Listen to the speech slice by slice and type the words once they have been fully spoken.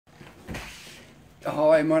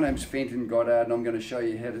Hi, my name's Fenton Goddard and I'm going to show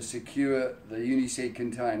you how to secure the Uniseed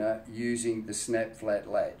container using the snap flat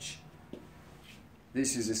latch.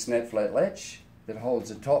 This is a snap flat latch that holds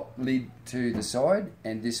the top lid to the side,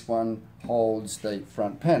 and this one holds the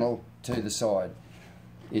front panel to the side.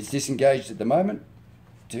 It's disengaged at the moment.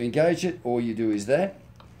 To engage it, all you do is that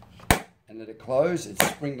and let it close. It's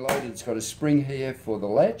spring loaded. It's got a spring here for the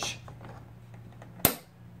latch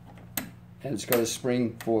and it's got a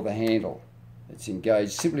spring for the handle. It's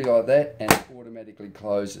engaged simply like that and it automatically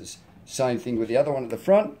closes. Same thing with the other one at the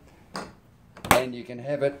front, and you can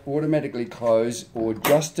have it automatically close or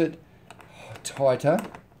adjust it tighter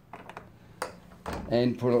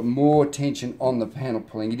and put more tension on the panel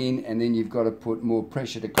pulling it in, and then you've got to put more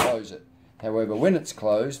pressure to close it. However, when it's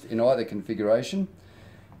closed in either configuration,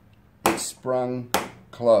 it's sprung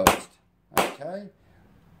closed. Okay.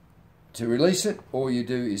 To release it, all you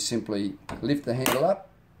do is simply lift the handle up,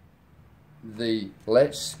 the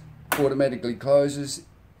latch automatically closes,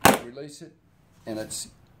 release it, and it's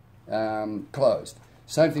closed.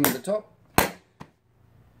 Same thing at the top.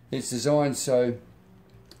 It's designed so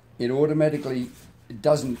it automatically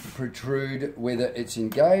doesn't protrude whether it's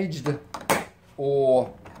engaged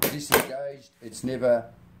or disengaged. It's never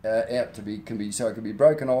out to be, so it can be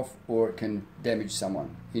broken off or it can damage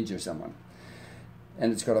someone, injure someone.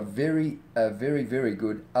 And it's got a very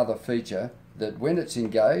good other feature, that when it's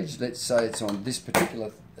engaged, let's say it's on this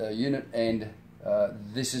particular unit and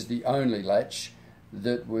this is the only latch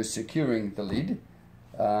that was securing the lid,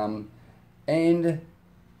 and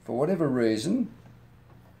for whatever reason,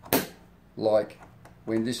 like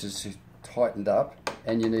when this is tightened up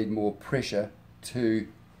and you need more pressure to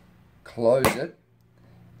close it,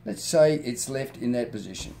 let's say it's left in that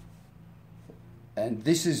position. And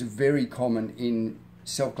this is very common in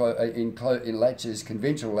latches,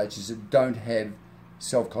 conventional latches that don't have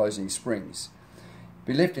self-closing springs.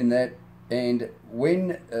 Be left in that, and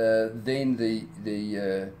when then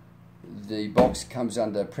the box comes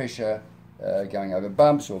under pressure, going over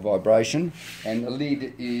bumps or vibration, and the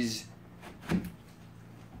lid is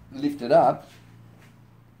lifted up,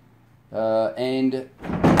 and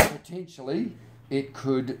potentially it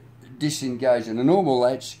could disengage. In a normal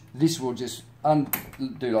latch, this will just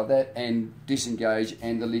undo like that and disengage,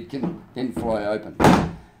 and the lid can then fly open.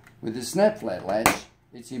 With the snap flat latch,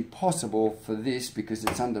 it's impossible for this, because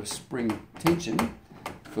it's under spring tension,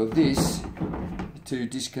 for this to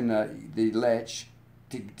disconnect, the latch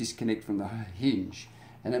to disconnect from the hinge,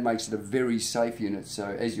 and that makes it a very safe unit. So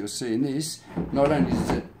as you'll see in this, not only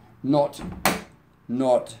does it not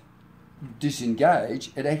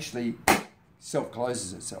disengage, it actually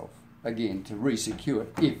self-closes itself again to re-secure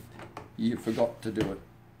it if you forgot to do it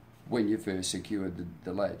when you first secured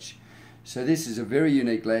the latch. So this is a very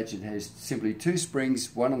unique latch. It has simply two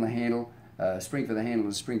springs, one on the handle, a spring for the handle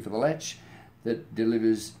and a spring for the latch, that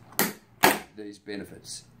delivers these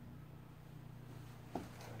benefits.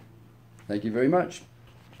 Thank you very much.